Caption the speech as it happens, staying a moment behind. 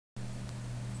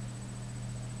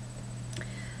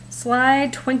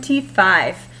Slide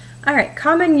 25. All right,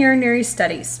 common urinary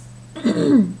studies.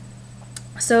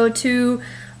 So to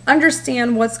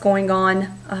understand what's going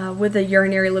on with a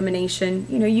urinary elimination,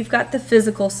 you've got the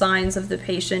physical signs of the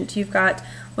patient, you've got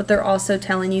what they're also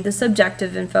telling you, the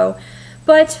subjective info,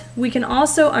 but we can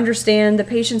also understand the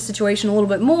patient's situation a little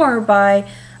bit more by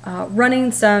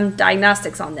running some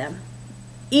diagnostics on them.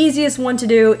 Easiest one to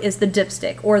do is the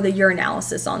dipstick or the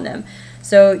urinalysis on them.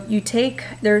 So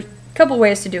there's a couple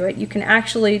ways to do it. You can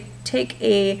actually take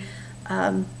a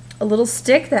little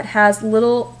stick that has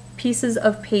little pieces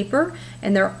of paper,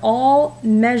 and they're all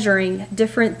measuring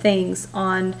different things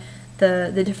on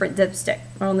the different dipstick,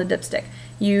 on the dipstick.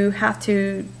 You have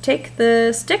to take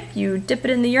the stick, you dip it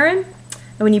in the urine,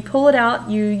 and when you pull it out,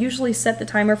 you usually set the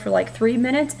timer for like 3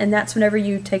 minutes, and that's whenever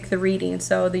you take the reading,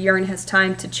 so the urine has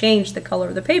time to change the color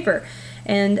of the paper.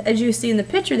 And as you see in the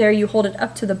picture there, you hold it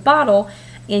up to the bottle,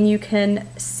 and you can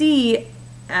see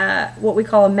what we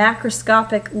call a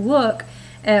macroscopic look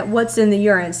at what's in the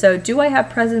urine. So do I have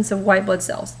presence of white blood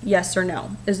cells? Yes or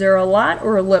no. Is there a lot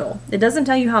or a little? It doesn't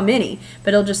tell you how many,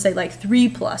 but it'll just say like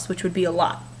 3+, which would be a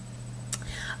lot.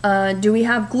 Do we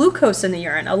have glucose in the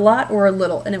urine? A lot or a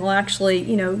little? And it will actually,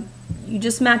 you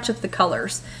just match up the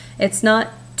colors. It's not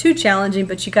too challenging,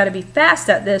 but you got to be fast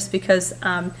at this because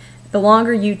the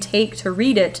longer you take to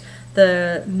read it,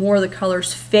 the more the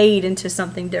colors fade into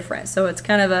something different. So it's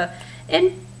kind of a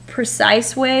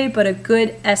imprecise way, but a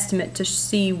good estimate to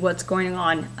see what's going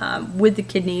on with the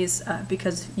kidneys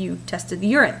because you tested the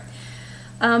urine.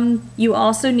 You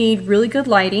also need really good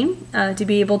lighting to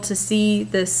be able to see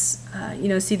this,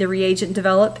 see the reagent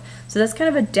develop. So that's kind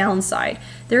of a downside.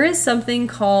 There is something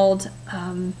called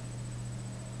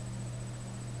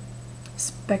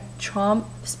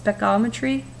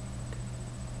specometry.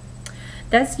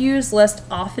 That's used less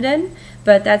often,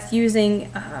 but that's using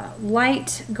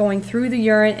light going through the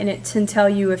urine, and it can tell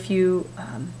you if you,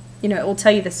 it will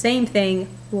tell you the same thing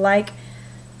like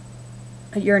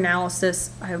a urinalysis,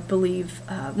 I believe,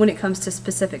 when it comes to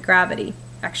specific gravity,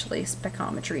 actually,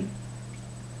 specometry.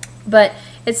 But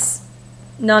it's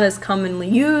not as commonly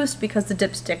used because the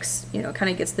dipsticks,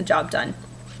 kind of gets the job done.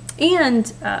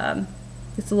 And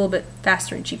it's a little bit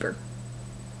faster and cheaper.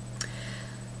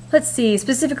 Let's see,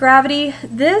 specific gravity.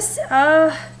 This,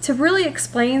 to really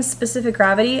explain specific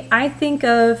gravity, I think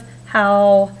of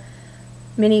how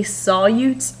many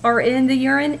solutes are in the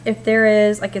urine. If there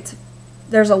is,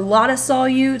 there's a lot of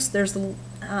solutes, there's,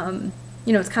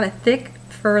 it's kind of thick,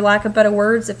 for lack of better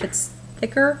words. If it's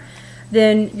thicker,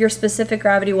 then your specific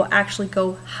gravity will actually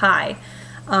go high.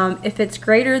 If it's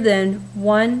greater than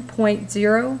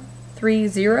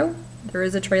 1.030, there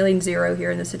is a trailing zero here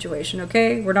in this situation,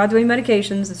 okay? We're not doing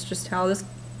medications, it's just how this,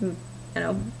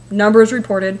 number is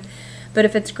reported. But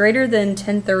if it's greater than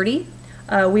 1030,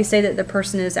 we say that the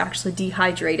person is actually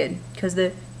dehydrated because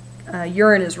the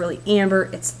urine is really amber,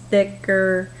 it's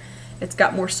thicker, it's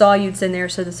got more solutes in there,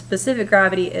 so the specific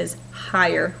gravity is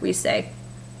higher, we say.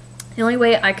 The only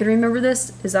way I can remember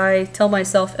this is I tell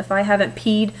myself if I haven't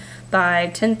peed by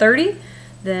 1030,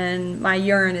 then my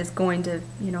urine is going to,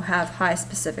 have high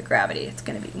specific gravity. It's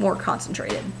going to be more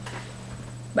concentrated.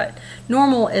 But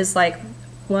normal is like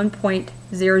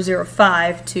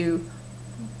 1.005 to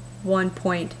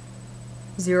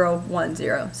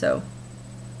 1.010. So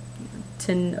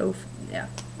 10, yeah.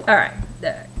 All right.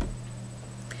 There.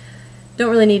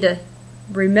 Don't really need to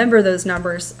remember those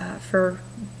numbers for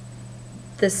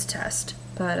this test,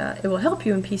 but it will help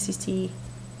you in PCT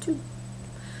too.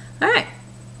 All right.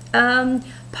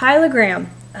 Pyelogram.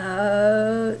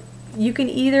 You can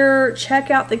either check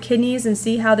out the kidneys and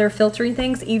see how they're filtering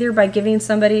things, either by giving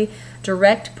somebody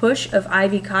direct push of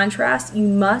IV contrast. You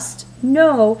must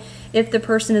know if the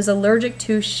person is allergic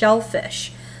to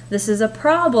shellfish. This is a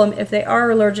problem if they are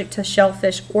allergic to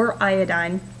shellfish or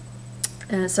iodine,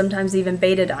 sometimes even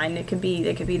betadine. They could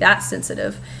be that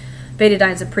sensitive.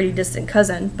 Betadine is a pretty distant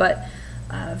cousin, but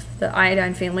of the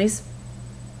iodine families.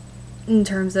 In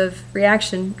terms of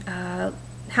reaction,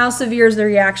 how severe is the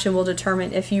reaction will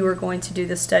determine if you are going to do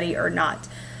the study or not.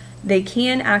 They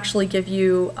can actually give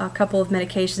you a couple of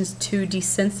medications to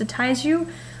desensitize you,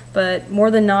 but more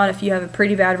than not, if you have a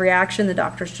pretty bad reaction, the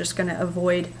doctor's just going to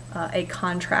avoid a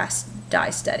contrast dye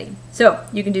study. So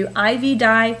you can do IV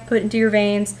dye, put into your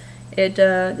veins.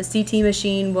 The CT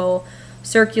machine will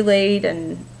circulate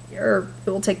or it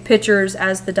will take pictures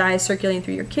as the dye is circulating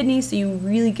through your kidneys, so you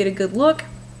really get a good look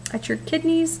at your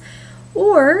kidneys.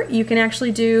 Or you can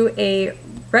actually do a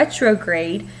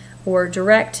retrograde or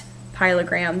direct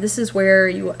pyelogram. This is where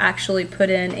you will actually put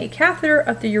in a catheter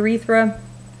up the urethra,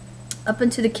 up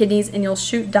into the kidneys, and you'll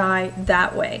shoot dye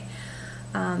that way.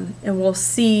 and we'll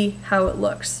see how it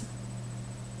looks.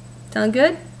 Sound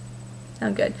good?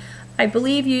 Sound good. I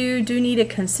believe you do need a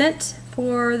consent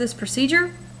for this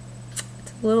procedure.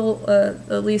 It's a little,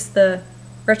 at least the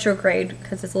retrograde,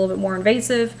 because it's a little bit more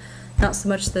invasive, not so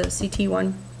much the CT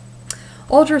one.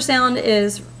 Ultrasound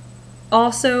is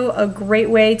also a great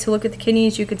way to look at the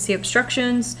kidneys. You can see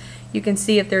obstructions. You can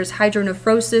see if there's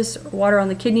hydronephrosis or water on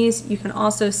the kidneys. You can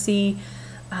also see,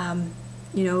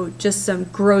 you know, just some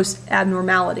gross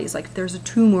abnormalities. Like if there's a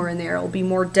tumor in there, it'll be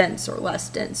more dense or less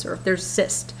dense, or if there's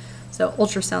cyst. So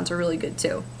ultrasounds are really good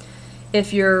too.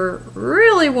 If you're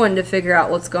really wanting to figure out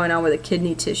what's going on with a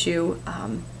kidney tissue,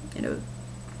 you know,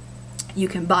 you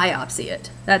can biopsy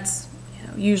it. That's, you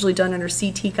know, usually done under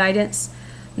CT guidance,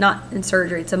 not in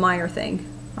surgery. It's a minor thing,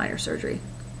 minor surgery.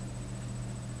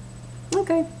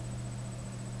 Okay.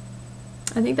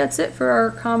 I think that's it for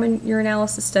our common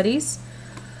urinalysis studies.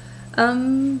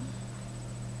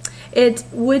 It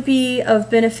would be of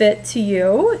benefit to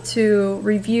you to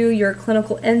review your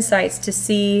clinical insights to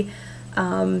see,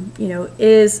 you know,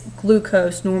 is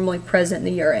glucose normally present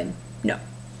in the urine? No.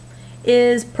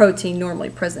 Is protein normally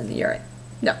present in the urine?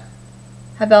 No.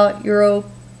 How about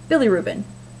urobilirubin?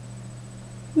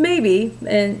 Maybe,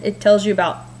 and it tells you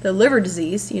about the liver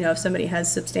disease, you know, if somebody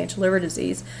has substantial liver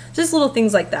disease. Just little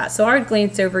things like that. So I would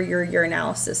glance over your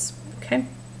urinalysis, okay?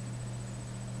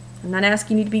 I'm not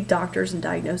asking you to be doctors and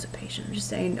diagnose a patient. I'm just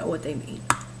saying know what they mean.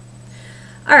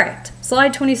 All right,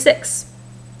 slide 26.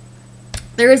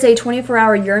 There is a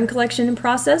 24-hour urine collection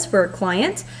process for a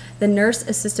client. The nurse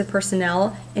assistive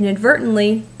personnel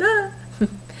inadvertently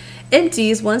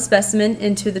empties one specimen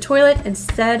into the toilet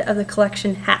instead of the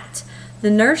collection hat.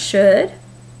 The nurse should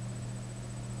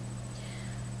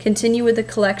continue with the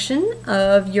collection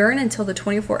of urine until the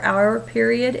 24-hour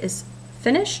period is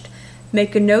finished.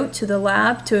 Make a note to the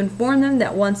lab to inform them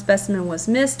that one specimen was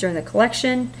missed during the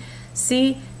collection.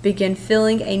 C. Begin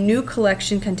filling a new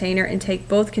collection container and take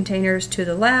both containers to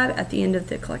the lab at the end of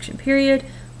the collection period.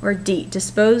 Or D.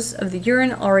 Dispose of the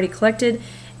urine already collected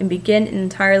and begin an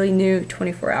entirely new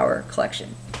 24-hour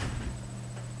collection.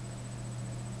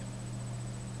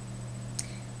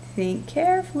 Think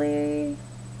carefully.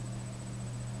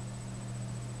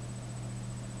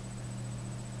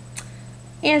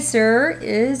 Answer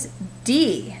is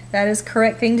D. That is the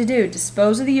correct thing to do.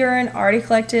 Dispose of the urine already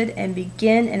collected and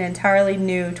begin an entirely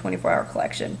new 24-hour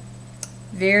collection.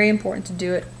 Very important to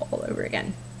do it all over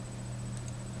again.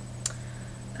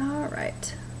 All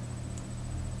right.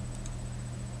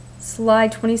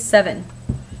 Slide 27.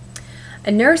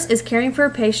 A nurse is caring for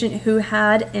a patient who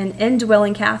had an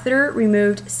indwelling catheter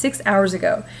removed 6 hours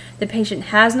ago. The patient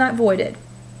has not voided.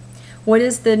 What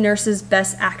is the nurse's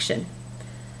best action?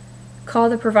 Call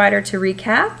the provider to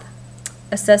recath,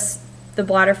 assess the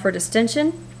bladder for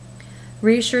distension,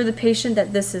 reassure the patient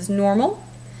that this is normal,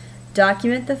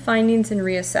 document the findings and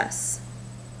reassess.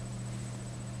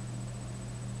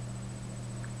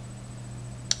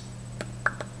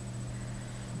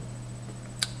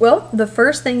 Well, the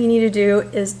first thing you need to do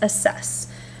is assess,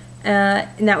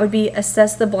 and that would be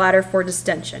assess the bladder for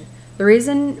distension. The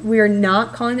reason we are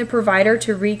not calling the provider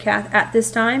to recath at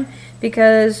this time,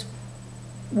 because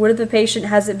what if the patient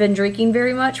hasn't been drinking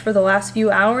very much for the last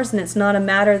few hours, and it's not a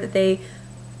matter that they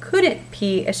couldn't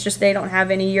pee, it's just they don't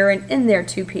have any urine in there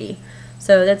to pee.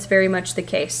 So that's very much the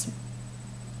case.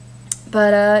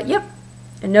 But yep,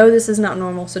 and no, this is not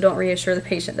normal, so don't reassure the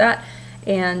patient that.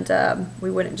 And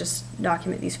we wouldn't just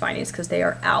document these findings because they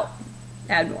are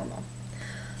abnormal.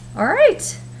 All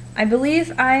right, I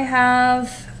believe I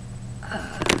have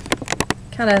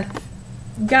kind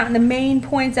of gotten the main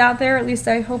points out there, at least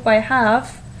I hope I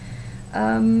have.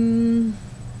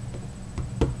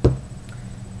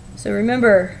 So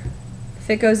remember, if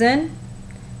it goes in,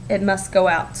 it must go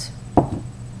out.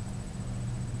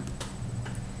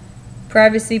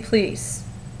 Privacy, please.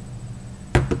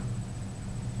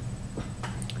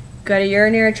 Got a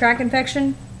urinary tract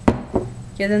infection?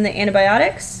 Give them the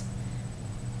antibiotics.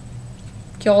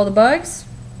 Kill all the bugs.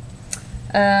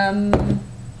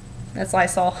 That's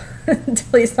Lysol.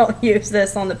 Please don't use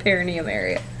this on the perineum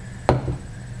area.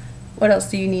 What else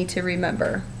do you need to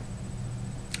remember?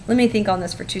 Let me think on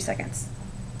this for 2 seconds.